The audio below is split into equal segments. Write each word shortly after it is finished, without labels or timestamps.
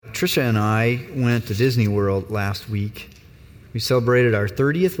Trisha and I went to Disney World last week. We celebrated our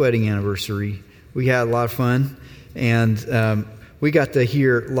 30th wedding anniversary. We had a lot of fun, and we got to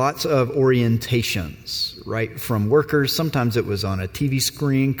hear lots of orientations, right, from workers. Sometimes it was on a TV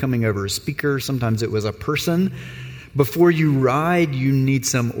screen coming over a speaker. Sometimes it was a person. Before you ride, you need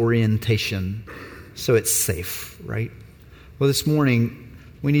some orientation so it's safe, right? Well, this morning,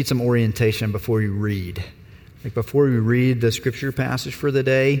 we need some orientation before you read. Like before we read the scripture passage for the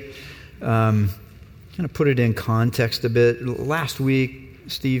day, kind of put it in context a bit. Last week,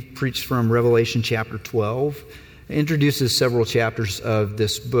 Steve preached from Revelation chapter 12. It introduces several chapters of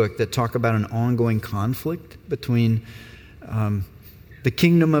this book that talk about an ongoing conflict between the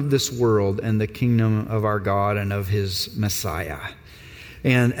kingdom of this world and the kingdom of our God and of His Messiah.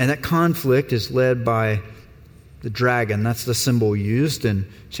 And that conflict is led by the dragon. That's the symbol used in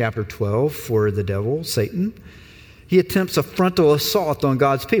chapter 12 for the devil, Satan. He attempts a frontal assault on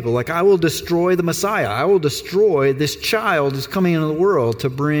God's people. Like, I will destroy the Messiah. I will destroy this child who's coming into the world to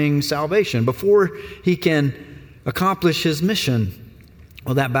bring salvation. Before he can accomplish his mission,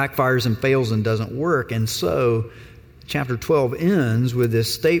 well, that backfires and fails and doesn't work. And so chapter 12 ends with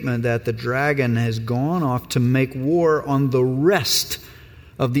this statement that the dragon has gone off to make war on the rest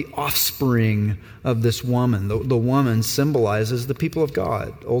of the offspring of this woman. The woman symbolizes the people of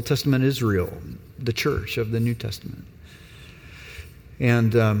God, Old Testament Israel, the church of the New Testament.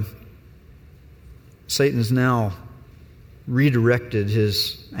 And Satan's now redirected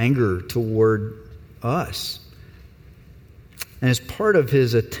his anger toward us. And as part of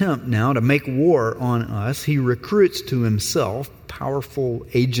his attempt now to make war on us, he recruits to himself powerful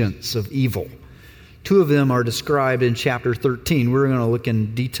agents of evil. Two of them are described in chapter 13. We're going to look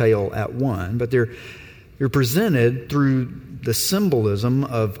in detail at one, but they're presented through the symbolism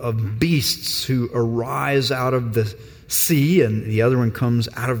of beasts who arise out of the sea, and the other one comes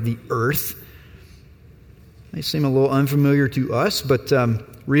out of the earth. They seem a little unfamiliar to us, but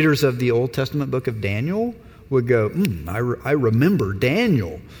readers of the Old Testament book of Daniel would go, I remember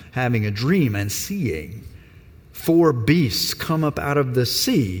Daniel having a dream and seeing 4 beasts come up out of the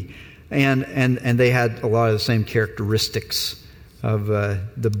sea. And they had a lot of the same characteristics of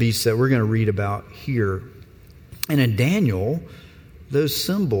the beasts that we're going to read about here. And in Daniel, those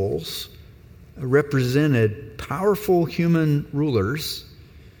symbols represented powerful human rulers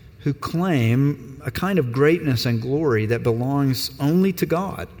who claim a kind of greatness and glory that belongs only to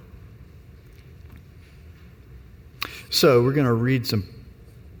God. So we're going to read some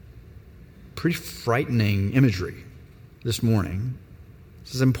pretty frightening imagery this morning.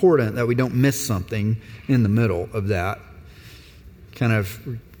 It's important that we don't miss something in the middle of that. Kind of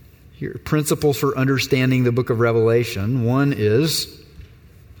here, principles for understanding the book of Revelation. One is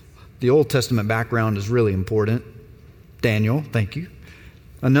the Old Testament background is really important. Daniel, thank you.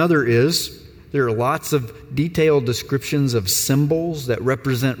 Another is there are lots of detailed descriptions of symbols that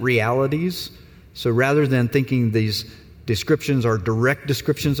represent realities. So rather than thinking these descriptions are direct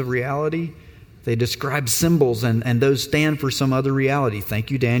descriptions of reality, they describe symbols, and those stand for some other reality.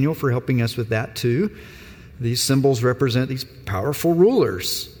 Thank you, Daniel, for helping us with that too. These symbols represent these powerful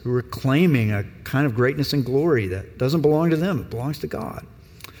rulers who are claiming a kind of greatness and glory that doesn't belong to them. It belongs to God.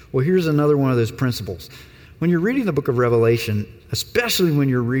 Well, here's another one of those principles. When you're reading the book of Revelation, especially when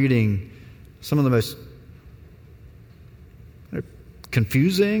you're reading some of the most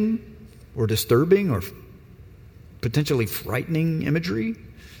confusing or disturbing or potentially frightening imagery,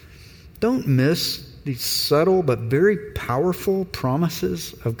 don't miss these subtle but very powerful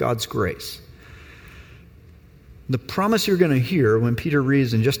promises of God's grace. The promise you're going to hear when Peter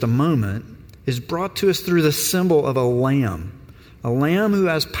reads in just a moment is brought to us through the symbol of a lamb who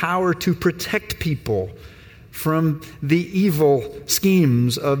has power to protect people from the evil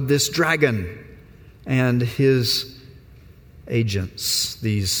schemes of this dragon and his agents,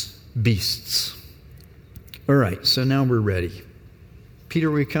 these beasts. All right, so now we're ready. Peter,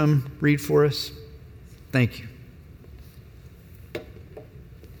 will you come read for us? Thank you.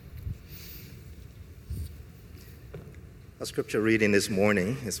 Our scripture reading this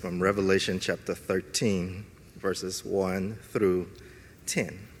morning is from Revelation chapter 13, verses 1 through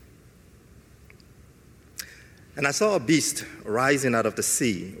 10. And I saw a beast rising out of the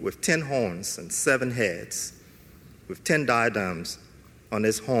sea with 10 horns and 7 heads, with 10 diadems on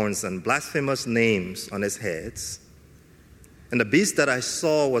his horns and blasphemous names on his heads. And the beast that I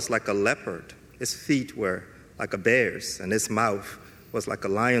saw was like a leopard. His feet were like a bear's, and his mouth was like a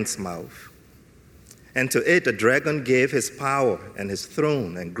lion's mouth. And to it the dragon gave his power and his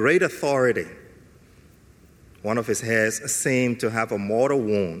throne and great authority. One of his heads seemed to have a mortal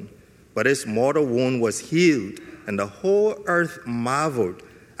wound, but his mortal wound was healed, and the whole earth marveled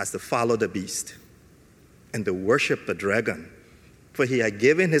as to follow the beast and to worship the dragon. For he had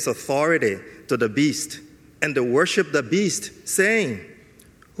given his authority to the beast and to worship the beast, saying,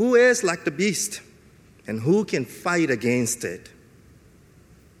 "Who is like the beast, and who can fight against it?"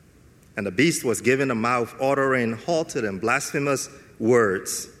 And the beast was given a mouth uttering halted and blasphemous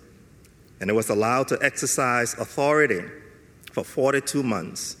words, and it was allowed to exercise authority for 42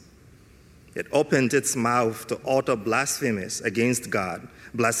 months. It opened its mouth to utter blasphemies against God,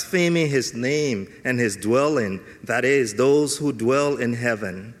 blaspheming his name and his dwelling, that is, those who dwell in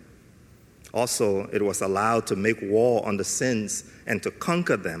heaven. Also, it was allowed to make war on the sins and to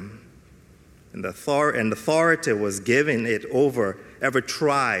conquer them. And authority was given it over every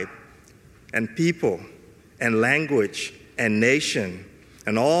tribe and people and language and nation,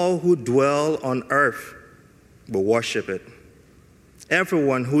 and all who dwell on earth will worship it.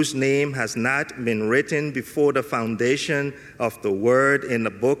 Everyone whose name has not been written before the foundation of the word in the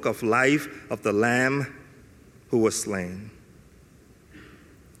book of life of the Lamb who was slain.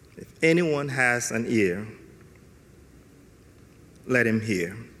 If anyone has an ear, let him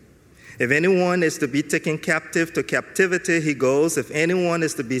hear. If anyone is to be taken captive, to captivity he goes. If anyone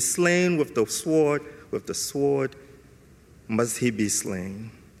is to be slain with the sword must he be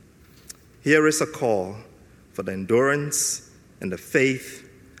slain. Here is a call for the endurance and the faith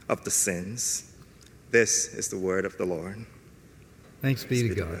of the saints. This is the word of the Lord. Thanks be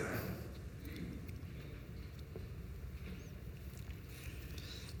to God.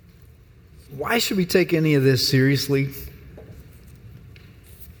 Why should we take any of this seriously?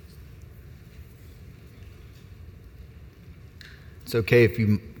 It's okay if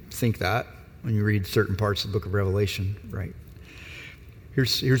you think that when you read certain parts of the book of Revelation, right?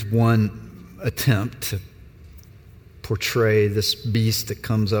 Here's one attempt to portray this beast that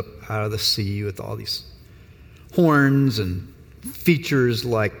comes up out of the sea with all these horns and features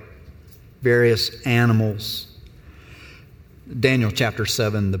like various animals. Daniel chapter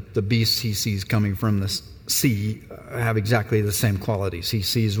 7, the beasts he sees coming from the sea have exactly the same qualities. He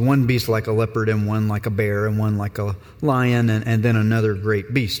sees one beast like a leopard and one like a bear and one like a lion and then another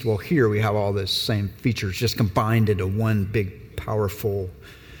great beast. Well, here we have all these same features just combined into one big, powerful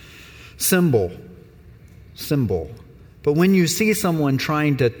symbol. But when you see someone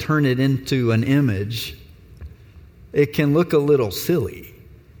trying to turn it into an image, it can look a little silly,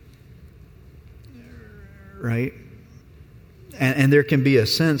 right? And there can be a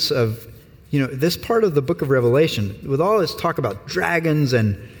sense of, this part of the book of Revelation, with all this talk about dragons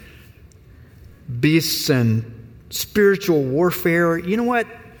and beasts and spiritual warfare, you know what?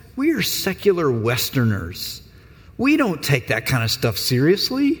 We are secular Westerners. We don't take that kind of stuff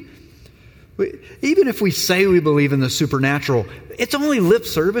seriously. Even if we say we believe in the supernatural, it's only lip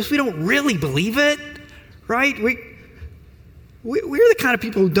service. We don't really believe it, right? We're the kind of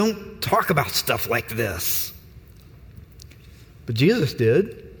people who don't talk about stuff like this. But Jesus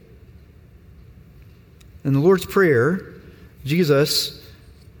did. In the Lord's Prayer, Jesus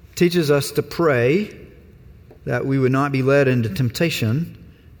teaches us to pray that we would not be led into temptation,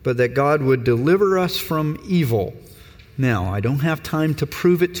 but that God would deliver us from evil. Now, I don't have time to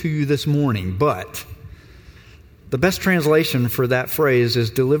prove it to you this morning, but the best translation for that phrase is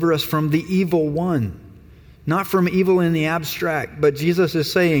deliver us from the evil one. Not from evil in the abstract, but Jesus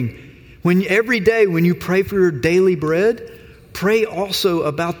is saying, every day when you pray for your daily bread, pray also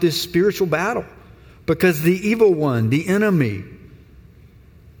about this spiritual battle. Because the evil one, the enemy,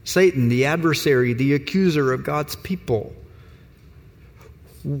 Satan, the adversary, the accuser of God's people,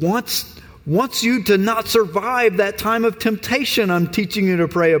 wants you to not survive that time of temptation I'm teaching you to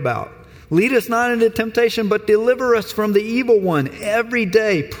pray about. Lead us not into temptation, but deliver us from the evil one. Every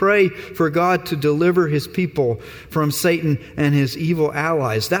day, pray for God to deliver his people from Satan and his evil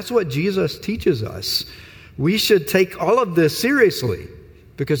allies. That's what Jesus teaches us. We should take all of this seriously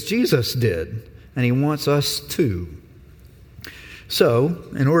because Jesus did, and he wants us to. So,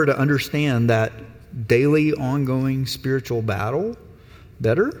 in order to understand that daily, ongoing spiritual battle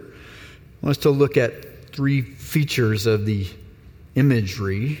better, I want us to look at three features of the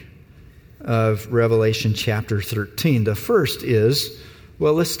imagery of Revelation chapter 13. The first is,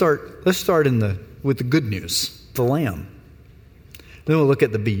 let's start with the good news, the Lamb. Then we'll look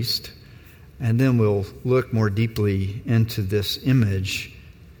at the beast, and then we'll look more deeply into this image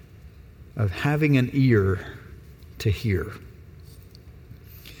of having an ear to hear.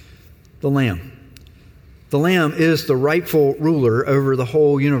 The Lamb. The Lamb is the rightful ruler over the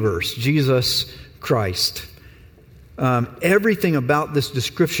whole universe, Jesus Christ. Everything about this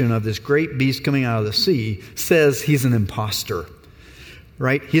description of this great beast coming out of the sea says he's an imposter,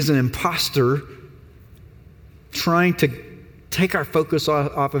 right? He's an imposter trying to take our focus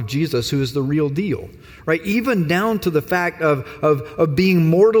off of Jesus, who is the real deal, right? Even down to the fact of being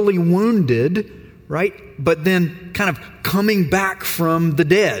mortally wounded, right? But then kind of coming back from the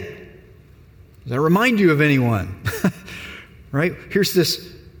dead. Does that remind you of anyone? Right? Here's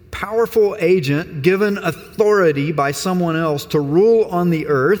this powerful agent given authority by someone else to rule on the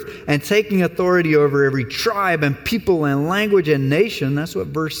earth and taking authority over every tribe and people and language and nation. That's what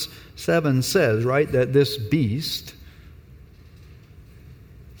verse 7 says, right? That this beast,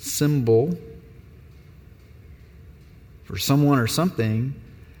 symbol for someone or something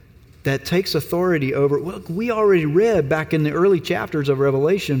that takes authority over. Well, we already read back in the early chapters of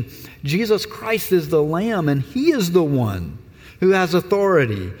Revelation, Jesus Christ is the Lamb, and He is the one who has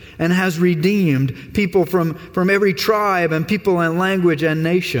authority and has redeemed people from every tribe and people and language and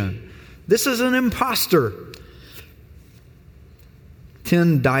nation. This is an imposter.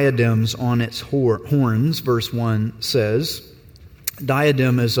 10 diadems on its horns, verse 1 says.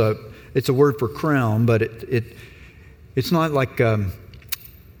 Diadem is it's a word for crown, but it's not like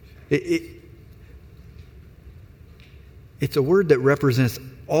it's a word that represents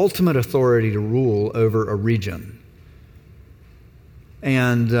ultimate authority to rule over a region.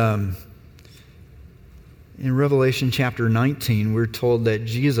 And in Revelation chapter 19, we're told that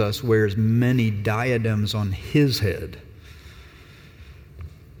Jesus wears many diadems on His head.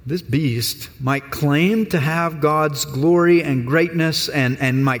 This beast might claim to have God's glory and greatness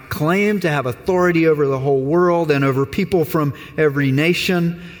and might claim to have authority over the whole world and over people from every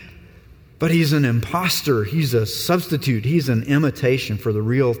nation. But he's an imposter. He's a substitute. He's an imitation for the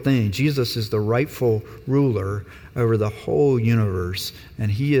real thing. Jesus is the rightful ruler over the whole universe. And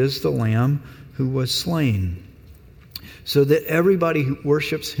He is the Lamb who was slain, so that everybody who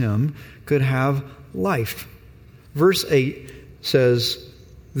worships Him could have life. Verse 8 says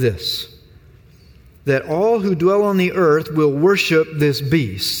this, that all who dwell on the earth will worship this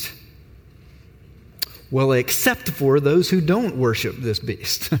beast. Well, except for those who don't worship this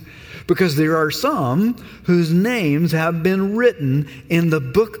beast. Because there are some whose names have been written in the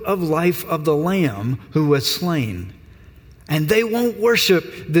book of life of the Lamb who was slain. And they won't worship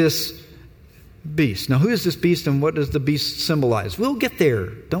this beast. Now, who is this beast and what does the beast symbolize? We'll get there.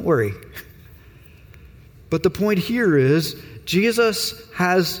 Don't worry. But the point here is Jesus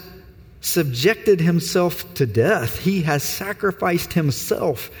has subjected Himself to death. He has sacrificed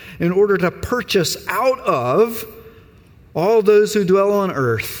Himself in order to purchase out of all those who dwell on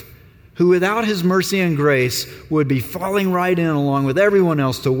earth, who without His mercy and grace would be falling right in along with everyone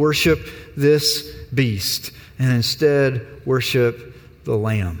else to worship this beast and instead worship the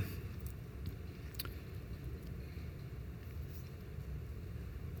Lamb.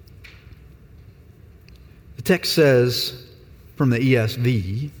 The text says from the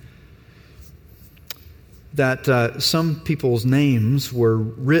ESV that some people's names were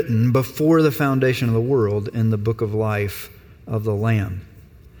written before the foundation of the world in the book of life of the Lamb.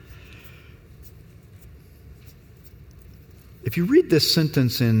 If you read this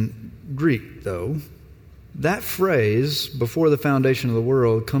sentence in Greek, though, that phrase, before the foundation of the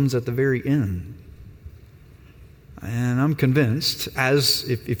world, comes at the very end. And I'm convinced, as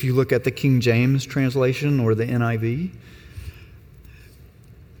if you look at the King James translation or the NIV,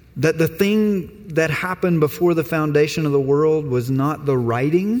 that the thing that happened before the foundation of the world was not the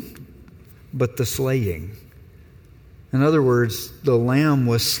writing, but the slaying. In other words, the Lamb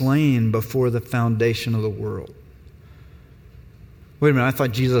was slain before the foundation of the world. Wait a minute, I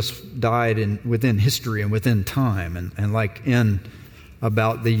thought Jesus died within history and within time and like in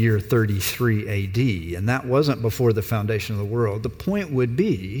about the year 33 AD. And that wasn't before the foundation of the world. The point would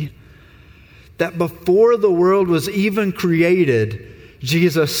be that before the world was even created,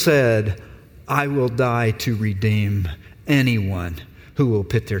 Jesus said, I will die to redeem anyone who will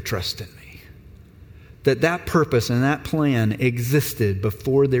put their trust in me. That purpose and that plan existed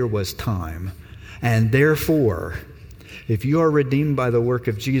before there was time. And therefore, if you are redeemed by the work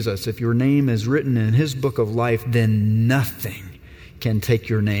of Jesus, if your name is written in His book of life, then nothing can take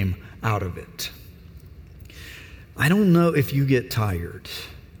your name out of it. I don't know if you get tired.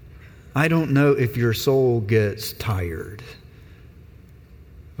 I don't know if your soul gets tired.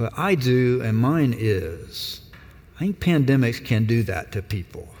 But I do, and mine is. I think pandemics can do that to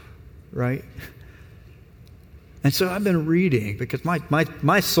people, right? And so I've been reading because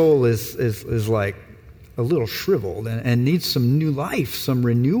my soul is like a little shriveled and needs some new life, some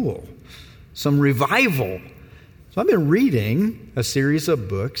renewal, some revival. So I've been reading a series of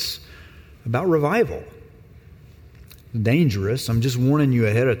books about revival. Dangerous. I'm just warning you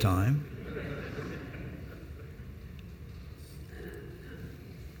ahead of time.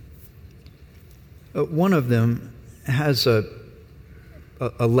 One of them has a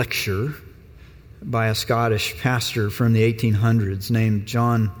a lecture by a Scottish pastor from the 1800s named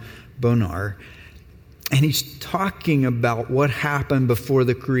John Bonar. And he's talking about what happened before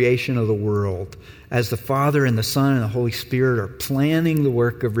the creation of the world as the Father and the Son and the Holy Spirit are planning the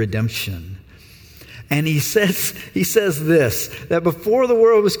work of redemption. And he says this, that before the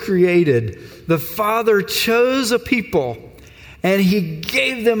world was created, the Father chose a people and he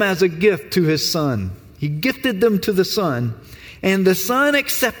gave them as a gift to his Son. He gifted them to the Son, and the Son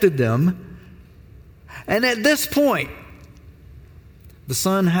accepted them. And at this point, the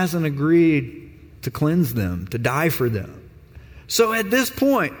Son hasn't agreed to cleanse them, to die for them. So at this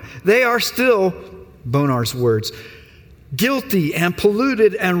point, they are still, Bonar's words, guilty and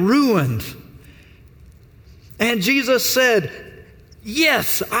polluted and ruined. And Jesus said,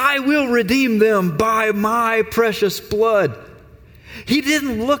 yes, I will redeem them by my precious blood. He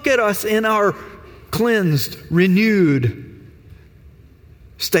didn't look at us in our cleansed, renewed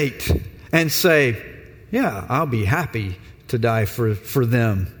state and say, yeah, I'll be happy to die for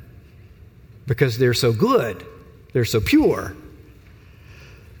them because they're so good, they're so pure.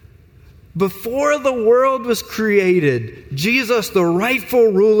 Before the world was created, Jesus, the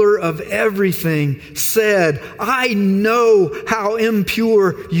rightful ruler of everything, said, I know how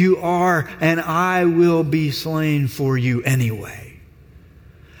impure you are, and I will be slain for you anyway.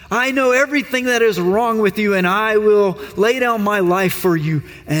 I know everything that is wrong with you, and I will lay down my life for you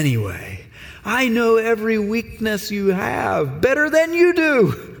anyway. I know every weakness you have better than you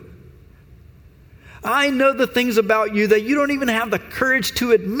do. I know the things about you that you don't even have the courage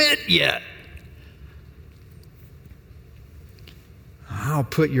to admit yet. I'll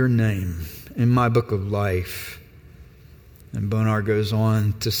put your name in my book of life. And Bonar goes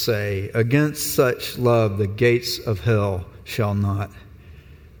on to say, against such love, the gates of hell shall not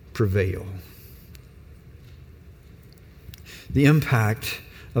prevail. The impact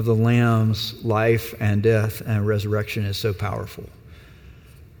of the Lamb's life and death and resurrection is so powerful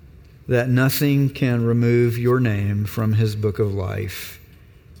that nothing can remove your name from his book of life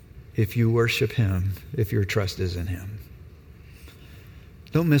if you worship him, if your trust is in him.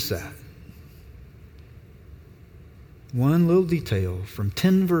 Don't miss that. One little detail from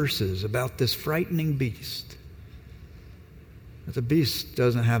 10 verses about this frightening beast. But the beast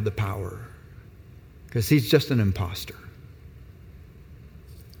doesn't have the power because he's just an imposter.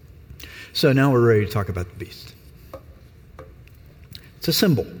 So now we're ready to talk about the beast. It's a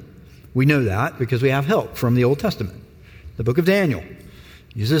symbol. We know that because we have help from the Old Testament. The book of Daniel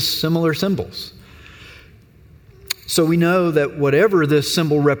uses similar symbols. So we know that whatever this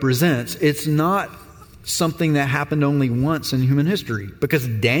symbol represents, it's not something that happened only once in human history, because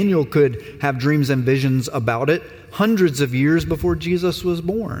Daniel could have dreams and visions about it hundreds of years before Jesus was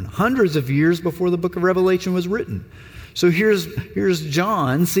born, hundreds of years before the book of Revelation was written. So here's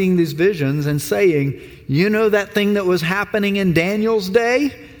John seeing these visions and saying, you know that thing that was happening in Daniel's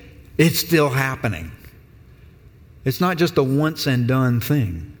day? It's still happening. It's not just a once and done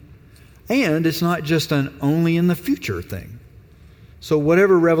thing. And it's not just an only in the future thing. So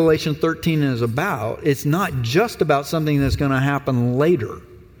whatever Revelation 13 is about, it's not just about something that's going to happen later.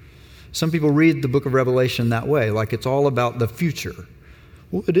 Some people read the book of Revelation that way, like it's all about the future.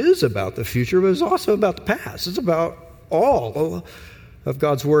 Well, it is about the future, but it's also about the past. It's about all of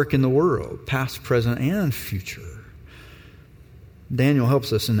God's work in the world, past, present, and future. Daniel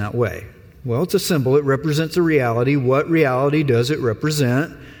helps us in that way. Well, it's a symbol. It represents a reality. What reality does it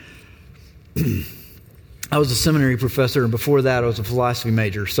represent? I was a seminary professor, and before that I was a philosophy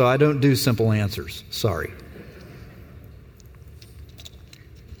major, so I don't do simple answers. Sorry.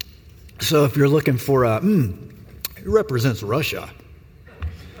 So if you're looking for it represents Russia.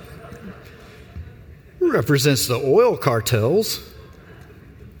 It represents the oil cartels.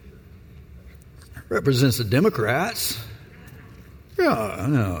 It represents the Democrats. Yeah,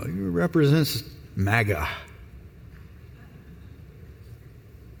 no, it represents MAGA.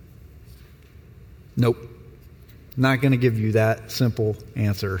 Nope. Not going to give you that simple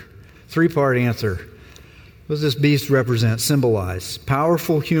answer. 3-part answer. What does this beast represent, symbolize?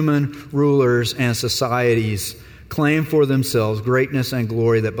 Powerful human rulers and societies claim for themselves greatness and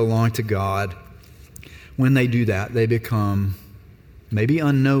glory that belong to God. When they do that, they become, maybe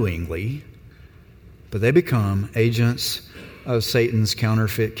unknowingly, but they become agents of Satan's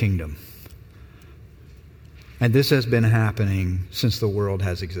counterfeit kingdom. And this has been happening since the world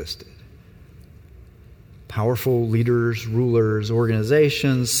has existed. Powerful leaders, rulers,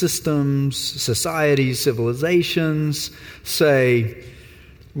 organizations, systems, societies, civilizations say,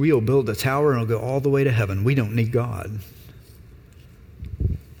 we'll build a tower and it'll go all the way to heaven. We don't need God.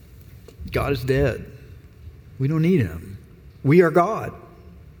 God is dead. We don't need him. We are God.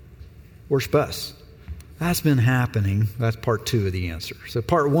 worship us. That's been happening. That's part 2 of the answer. So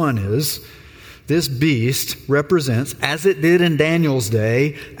part 1 is, this beast represents, as it did in Daniel's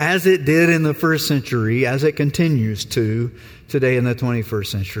day, as it did in the first century, as it continues to today in the 21st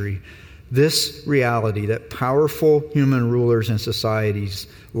century, this reality that powerful human rulers and societies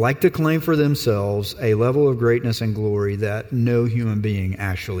like to claim for themselves a level of greatness and glory that no human being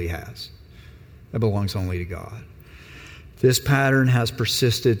actually has. That belongs only to God. This pattern has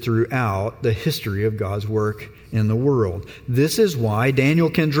persisted throughout the history of God's work in the world. This is why Daniel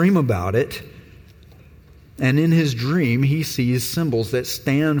can dream about it. And in his dream, he sees symbols that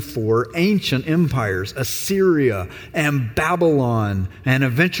stand for ancient empires, Assyria and Babylon, and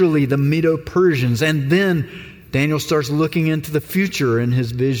eventually the Medo-Persians. And then Daniel starts looking into the future in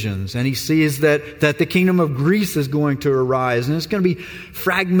his visions, and he sees that the kingdom of Greece is going to arise, and it's going to be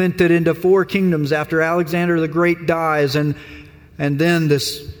fragmented into 4 kingdoms after Alexander the Great dies, and then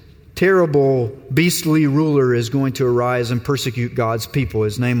this terrible, beastly ruler is going to arise and persecute God's people.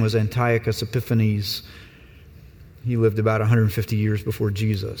 His name was Antiochus Epiphanes. He lived about 150 years before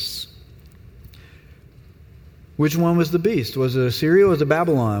Jesus. Which one was the beast? Was it Assyria? Was it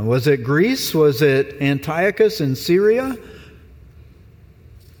Babylon? Was it Greece? Was it Antiochus in Syria?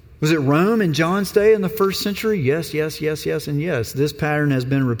 Was it Rome in John's day in the first century? Yes, yes, yes, yes, and yes. This pattern has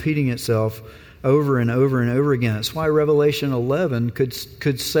been repeating itself over and over and over again. That's why Revelation 11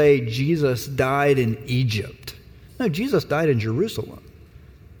 could say Jesus died in Egypt. No, Jesus died in Jerusalem.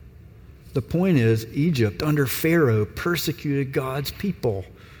 The point is, Egypt under Pharaoh persecuted God's people.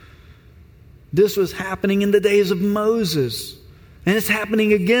 This was happening in the days of Moses. And it's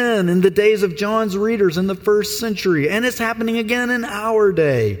happening again in the days of John's readers in the first century. And it's happening again in our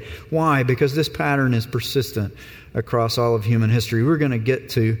day. Why? Because this pattern is persistent across all of human history. We're going to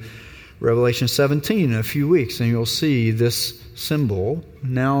get to Revelation 17 in a few weeks, and you'll see this symbol,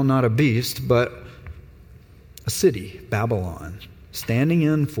 now not a beast, but a city, Babylon, standing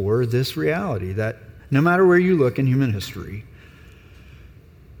in for this reality that no matter where you look in human history,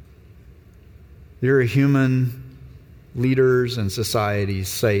 there are human leaders and societies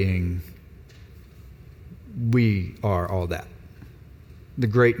saying, we are all that. The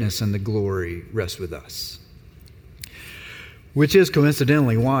greatness and the glory rest with us. Which is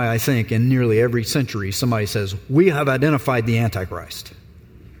coincidentally why I think in nearly every century somebody says, we have identified the Antichrist.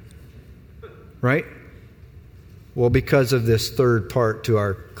 Right? Well, because of this third part to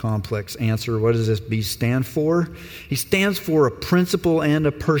our complex answer, what does this beast stand for? He stands for a principle and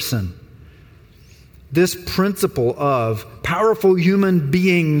a person. This principle of powerful human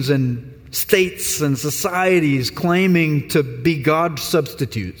beings and states and societies claiming to be God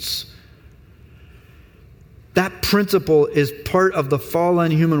substitutes. That principle is part of the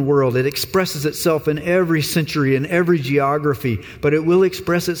fallen human world. It expresses itself in every century, in every geography, but it will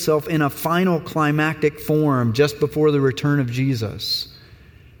express itself in a final climactic form just before the return of Jesus,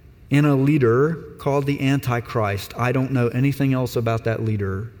 in a leader called the Antichrist. I don't know anything else about that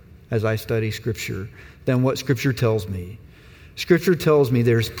leader as I study Scripture than what Scripture tells me. Scripture tells me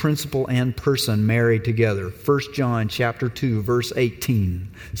there's principle and person married together. 1 John chapter 2, verse 18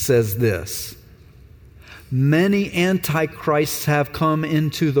 says this: many antichrists have come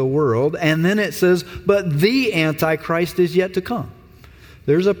into the world, and then it says, but the Antichrist is yet to come.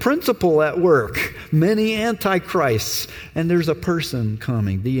 There's a principle at work. Many antichrists, and there's a person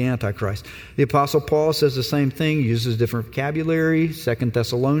coming, the Antichrist. The Apostle Paul says the same thing, uses different vocabulary. 2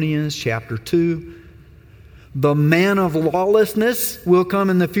 Thessalonians chapter 2. The man of lawlessness will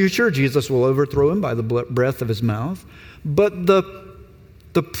come in the future. Jesus will overthrow him by the breath of his mouth. But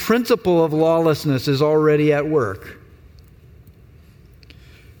the principle of lawlessness is already at work.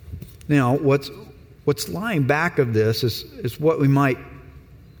 Now, what's lying back of this is what we might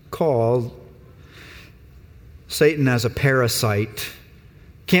call Satan as a parasite.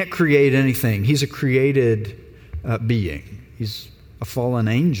 Can't create anything. He's a created being. He's a fallen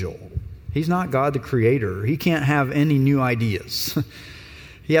angel. He's not God the Creator. He can't have any new ideas.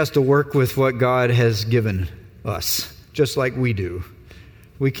 He has to work with what God has given us, just like we do.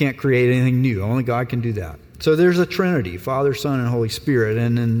 We can't create anything new. Only God can do that. So there's a Trinity, Father, Son, and Holy Spirit.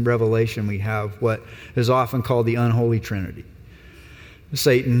 And in Revelation we have what is often called the unholy Trinity.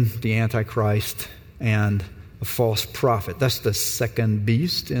 Satan, the Antichrist, and a false prophet. That's the second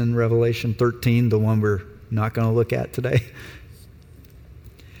beast in Revelation 13, the one we're not going to look at today.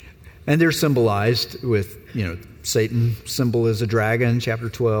 And they're symbolized with, Satan symbol is a dragon, chapter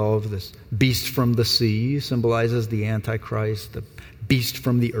 12. This beast from the sea symbolizes the Antichrist. The beast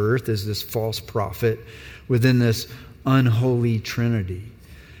from the earth is this false prophet within this unholy Trinity.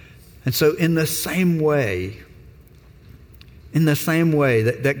 And so in the same way, In the same way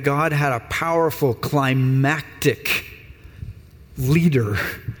that God had a powerful climactic leader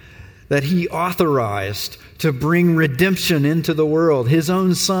that he authorized to bring redemption into the world, his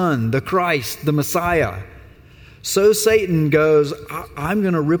own Son, the Christ, the Messiah, so Satan goes, I'm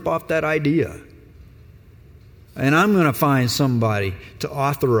going to rip off that idea. And I'm going to find somebody to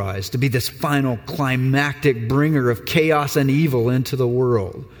authorize to be this final climactic bringer of chaos and evil into the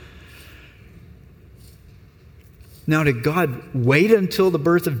world. Now, did God wait until the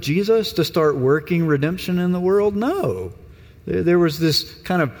birth of Jesus to start working redemption in the world? No. There was this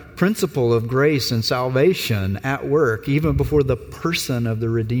kind of principle of grace and salvation at work even before the person of the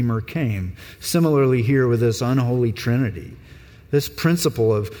Redeemer came. Similarly here with this unholy Trinity. This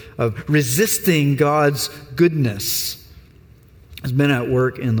principle of resisting God's goodness has been at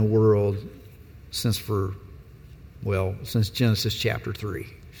work in the world since Genesis chapter 3.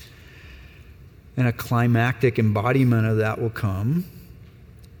 And a climactic embodiment of that will come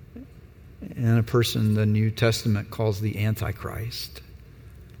in a person the New Testament calls the Antichrist.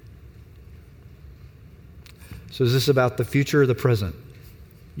 So is this about the future or the present?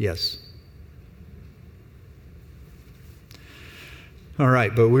 Yes. All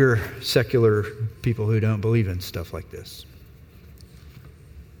right, but we're secular people who don't believe in stuff like this.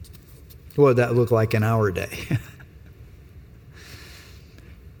 What would that look like in our day?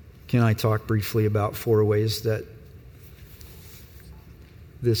 Can I talk briefly about 4 ways that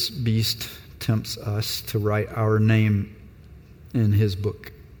this beast tempts us to write our name in his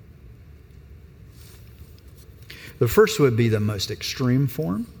book? The first would be the most extreme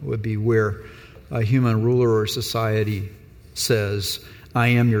form, would be where a human ruler or society says, I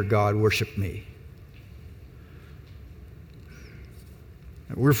am your God, worship me.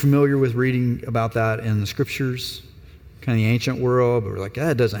 We're familiar with reading about that in the scriptures, kind of the ancient world, but we're like,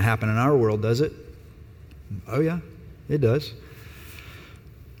 that doesn't happen in our world, does it? Oh yeah, it does.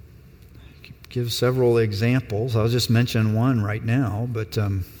 Give several examples. I'll just mention one right now, but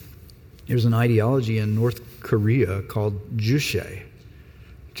there's an ideology in North Korea called Juche,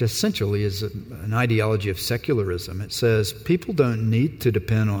 which essentially is an ideology of secularism. It says people don't need to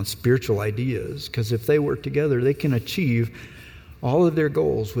depend on spiritual ideas because if they work together, they can achieve all of their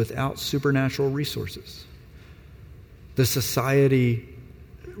goals without supernatural resources. The society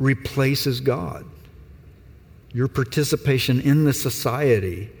replaces God. Your participation in the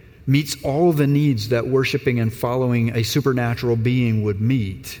society meets all the needs that worshiping and following a supernatural being would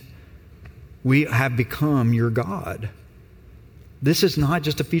meet. We have become your God. This is not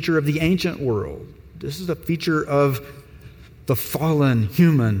just a feature of the ancient world. This is a feature of the fallen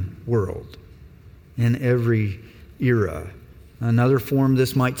human world in every era. Another form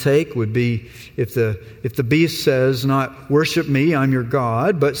this might take would be if the beast says, not worship me, I'm your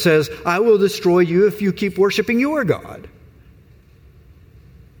God, but says, I will destroy you if you keep worshiping your God.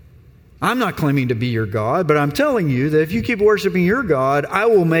 I'm not claiming to be your God, but I'm telling you that if you keep worshiping your God, I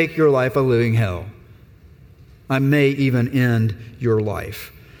will make your life a living hell. I may even end your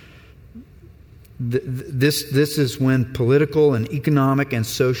life. This is when political and economic and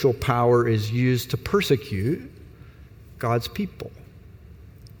social power is used to persecute God's people.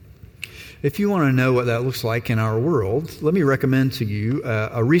 If you want to know what that looks like in our world, let me recommend to you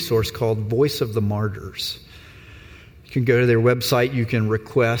a resource called Voice of the Martyrs. You can go to their website. You can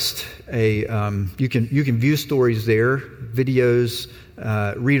request you can view stories there, videos,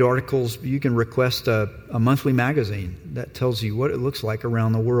 read articles. You can request a monthly magazine that tells you what it looks like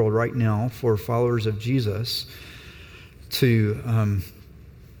around the world right now for followers of Jesus to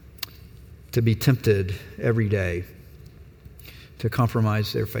be tempted every day to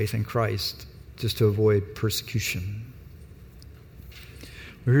compromise their faith in Christ just to avoid persecution.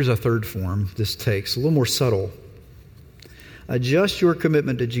 Well, here's a third form this takes, a little more subtle. Adjust your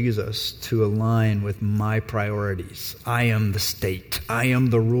commitment to Jesus to align with my priorities. I am the state. I am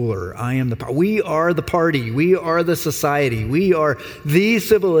the ruler. We are the party. We are the society. We are the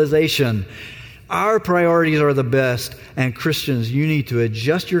civilization. Our priorities are the best. And Christians, you need to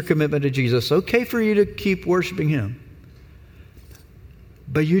adjust your commitment to Jesus. Okay for you to keep worshiping Him.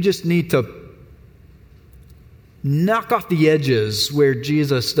 But you just need to knock off the edges where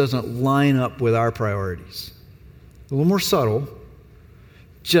Jesus doesn't line up with our priorities. A little more subtle,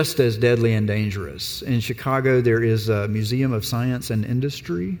 just as deadly and dangerous. In Chicago, there is a Museum of Science and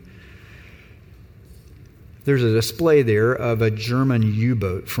Industry. There's a display there of a German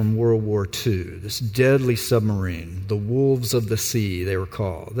U-boat from World War II, this deadly submarine, the Wolves of the Sea, they were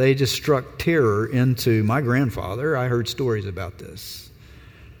called. They just struck terror into my grandfather. I heard stories about this.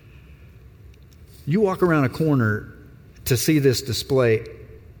 You walk around a corner to see this display,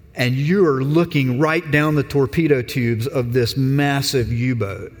 and you are looking right down the torpedo tubes of this massive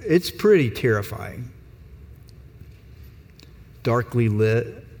U-boat. It's pretty terrifying. Darkly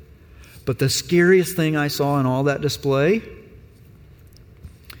lit. But the scariest thing I saw in all that display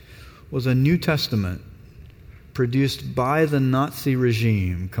was a New Testament produced by the Nazi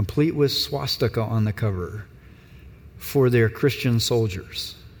regime, complete with swastika on the cover, for their Christian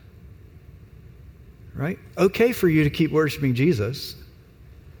soldiers. Right? Okay for you to keep worshiping Jesus,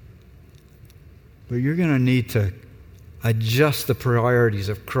 but you're going to need to adjust the priorities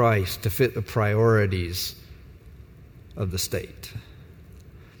of Christ to fit the priorities of the state.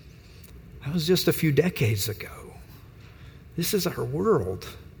 That was just a few decades ago. This is our world.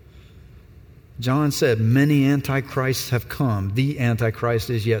 John said, many antichrists have come. The Antichrist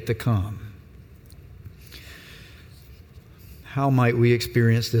is yet to come. How might we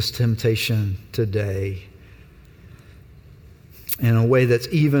experience this temptation today in a way that's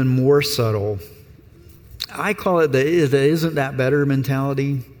even more subtle? I call it the isn't that better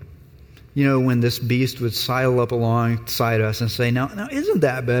mentality. You know, when this beast would sidle up alongside us and say, now isn't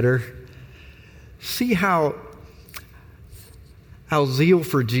that better? See how zeal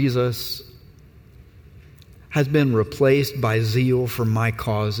for Jesus has been replaced by zeal for my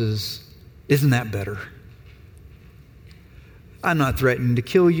causes. Isn't that better? I'm not threatening to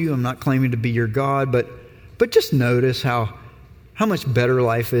kill you. I'm not claiming to be your God, but just notice how much better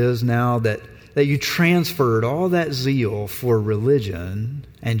life is now that you transferred all that zeal for religion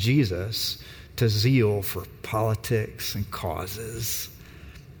and Jesus to zeal for politics and causes.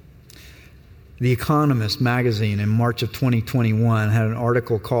 The Economist magazine in March of 2021 had an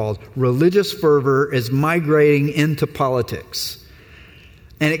article called "Religious Fervor is Migrating into Politics."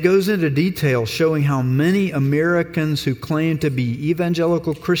 And it goes into detail showing how many Americans who claim to be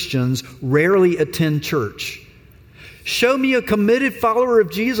evangelical Christians rarely attend church. Show me a committed follower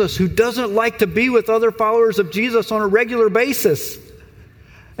of Jesus who doesn't like to be with other followers of Jesus on a regular basis.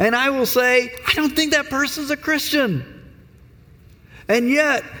 And I will say, I don't think that person's a Christian. And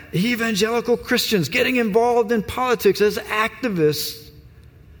yet, evangelical Christians getting involved in politics as activists,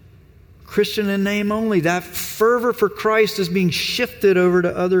 Christian in name only, that fervor for Christ is being shifted over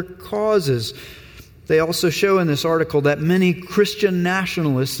to other causes. They also show in this article that many Christian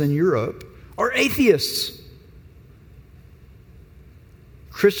nationalists in Europe are atheists.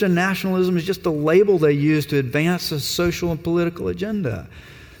 Christian nationalism is just a label they use to advance a social and political agenda.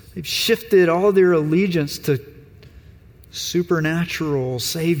 They've shifted all their allegiance to supernatural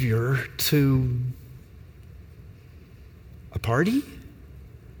Savior to a party?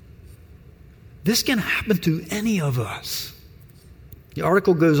 This can happen to any of us. The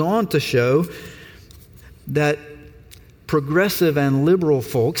article goes on to show that progressive and liberal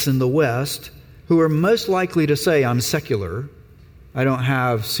folks in the West who are most likely to say, I'm secular, I don't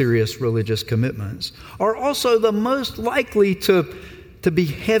have serious religious commitments, are also the most likely to be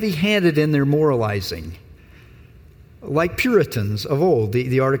heavy-handed in their moralizing. Like Puritans of old.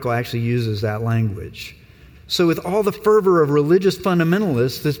 The article actually uses that language. So with all the fervor of religious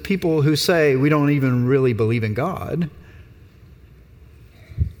fundamentalists, there's people who say we don't even really believe in God,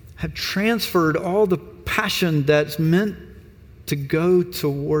 have transferred all the passion that's meant to go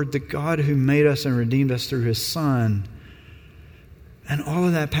toward the God who made us and redeemed us through His Son. And all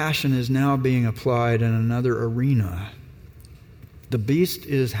of that passion is now being applied in another arena. The beast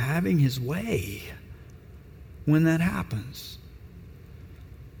is having his way when that happens.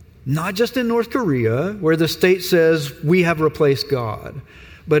 Not just in North Korea, where the state says we have replaced God,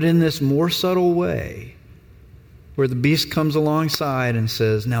 but in this more subtle way, where the beast comes alongside and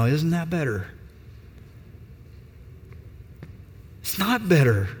says, now isn't that better? It's not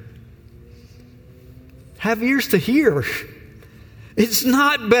better. Have ears to hear. It's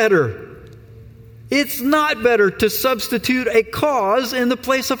not better. It's not better to substitute a cause in the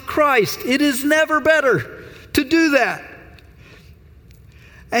place of Christ. It is never better to do that.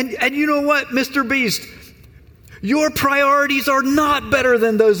 And you know what, Mr. Beast? Your priorities are not better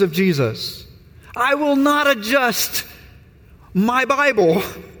than those of Jesus. I will not adjust my Bible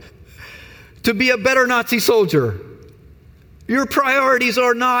to be a better Nazi soldier. Your priorities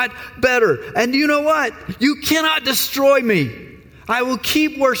are not better. And you know what? You cannot destroy me. I will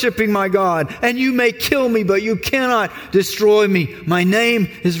keep worshiping my God, and you may kill me, but you cannot destroy me. My name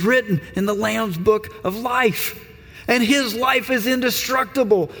is written in the Lamb's book of life, and His life is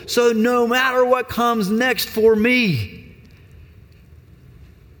indestructible. So no matter what comes next for me,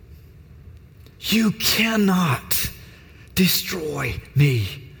 you cannot destroy me.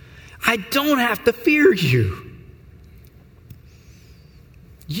 I don't have to fear you.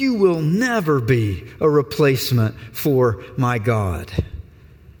 You will never be a replacement for my God.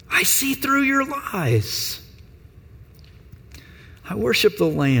 I see through your lies. I worship the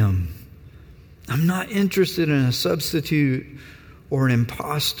Lamb. I'm not interested in a substitute or an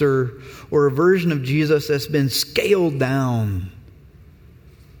imposter or a version of Jesus that's been scaled down.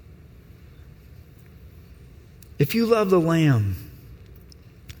 If you love the Lamb,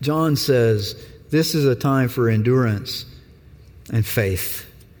 John says, this is a time for endurance and faith.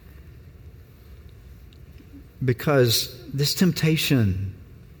 Because this temptation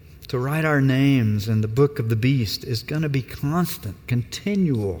to write our names in the book of the beast is going to be constant,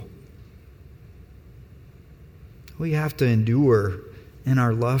 continual. We have to endure in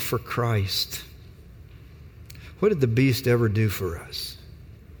our love for Christ. What did the beast ever do for us?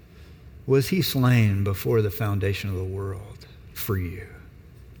 Was he slain before the foundation of the world for you?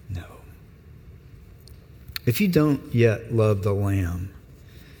 No. If you don't yet love the Lamb,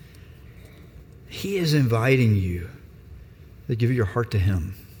 he is inviting you to give your heart to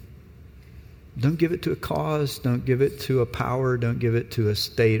him. Don't give it to a cause. Don't give it to a power. Don't give it to a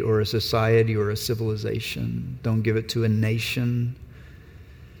state or a society or a civilization. Don't give it to a nation.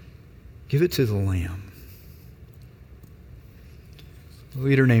 Give it to the Lamb. A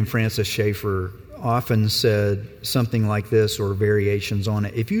leader named Francis Schaeffer often said something like this, or variations on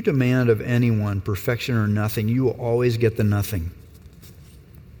it. If you demand of anyone perfection or nothing, you will always get the nothing.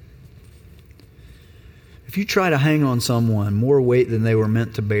 If you try to hang on someone more weight than they were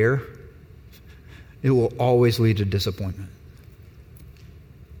meant to bear, it will always lead to disappointment.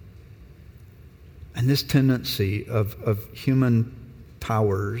 And this tendency of human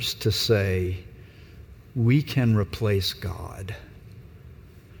powers to say, we can replace God.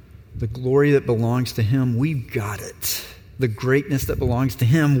 The glory that belongs to him, we've got it. The greatness that belongs to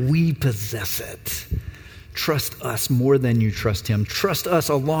him, we possess it. Trust us more than you trust him. Trust us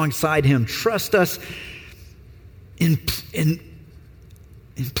alongside him. Trust us in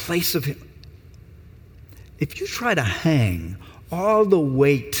place of him. If you try to hang all the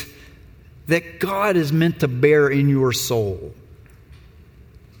weight that God is meant to bear in your soul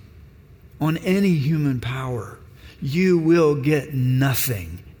on any human power, you will get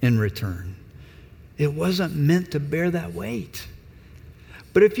nothing in return. It wasn't meant to bear that weight.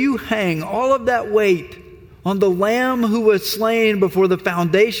 But if you hang all of that weight on the Lamb who was slain before the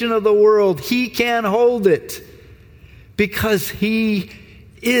foundation of the world, he can hold it because he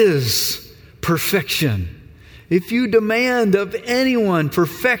is perfection. If you demand of anyone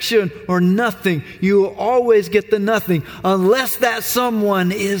perfection or nothing, you will always get the nothing unless that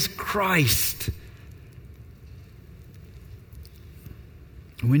someone is Christ.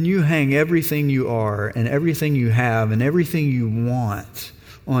 When you hang everything you are and everything you have and everything you want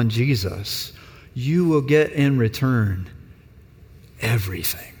on Jesus, you will get in return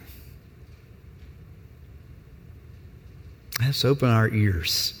everything. Let's open our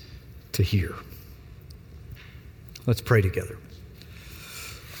ears to hear. Let's pray together.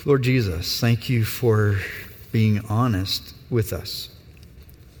 Lord Jesus, thank you for being honest with us.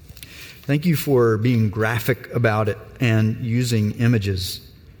 Thank you for being graphic about it and using images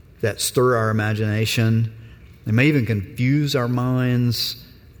that stir our imagination. They may even confuse our minds.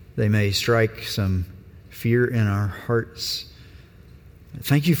 They may strike some fear in our hearts.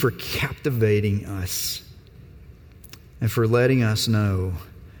 Thank you for captivating us and for letting us know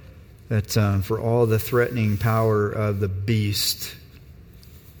that for all the threatening power of the beast,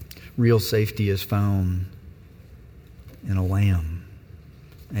 real safety is found in a lamb.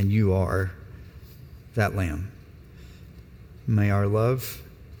 And you are that lamb. May our love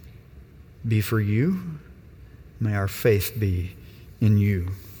be for you. May our faith be in you.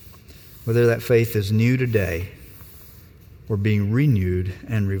 Whether that faith is new today or being renewed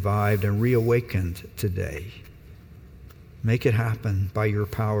and revived and reawakened today, make it happen by your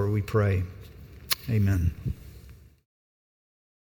power, we pray. Amen.